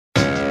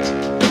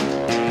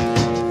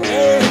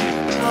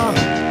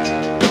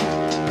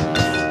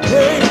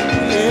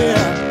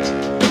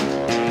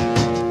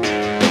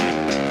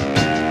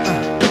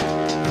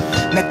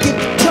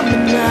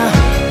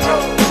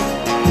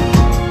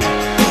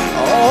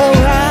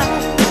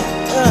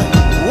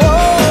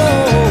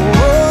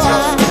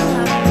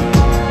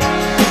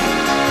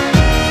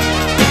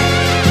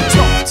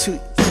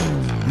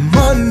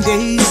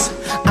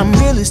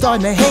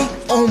starting to hate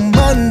on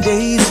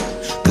Mondays.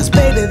 Cause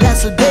baby,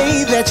 that's the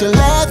day that you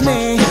left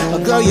me.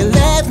 Oh girl, you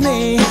left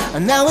me.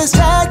 And now it's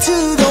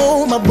tattooed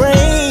on my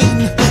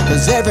brain.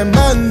 Cause every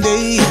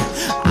Monday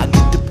I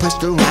get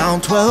depressed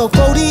around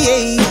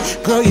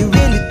 12:48. Girl, you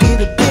really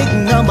did a big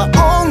number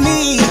on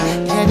me.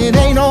 And it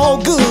ain't all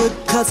good,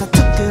 cause I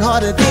took it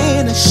harder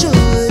than I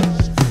should.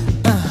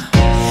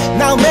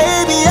 Now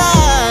maybe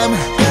I'm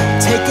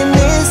taking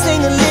this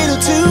thing a little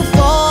too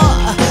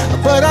far,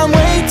 but I'm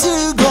way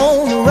too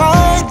gone to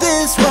right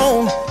this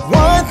wrong.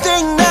 One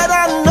thing that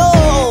I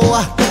know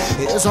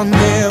is I'll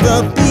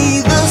never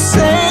be the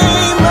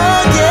same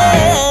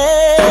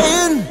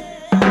again.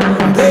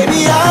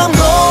 Baby, I'm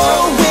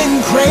going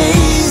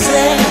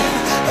crazy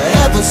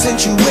ever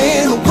since you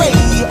went away.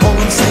 All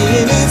I'm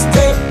saying is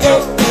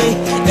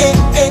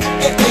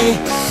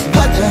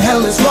what the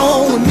hell is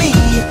wrong with me?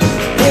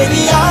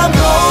 Baby, I'm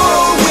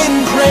going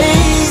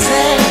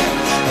crazy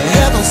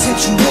ever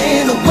since you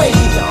went away.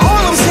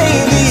 All I'm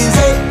saying is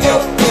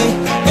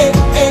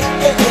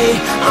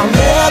I'll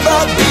never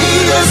be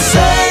the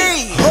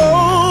same.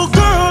 Oh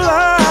girl,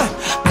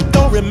 I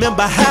don't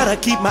remember how to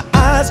keep my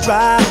eyes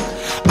dry.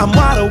 I'm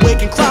wide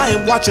awake and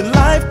crying, watching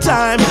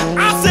Lifetime.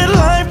 I said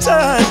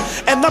Lifetime,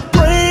 and I'm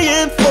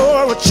praying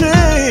for a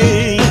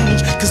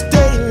change. Cause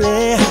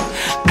daily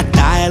I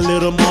die a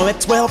little more at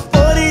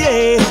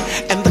 12:48,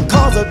 and the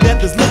cause of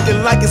death is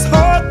looking like it's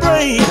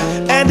heartbreak.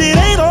 And it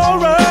ain't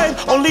alright,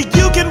 only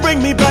you can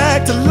bring me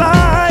back to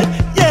life.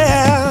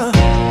 Yeah,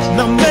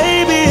 now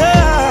maybe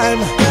I'm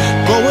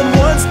going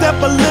one step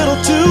a little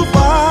too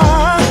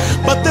far,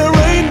 but there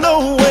ain't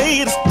no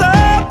way to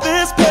stop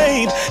this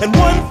pain. And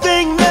one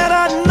thing that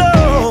I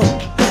know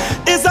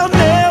is I'll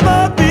never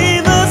be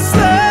the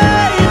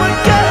same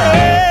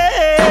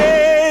again.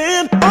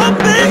 Oh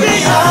baby,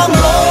 I'm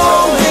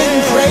going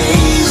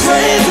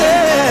crazy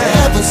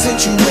ever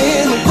since you went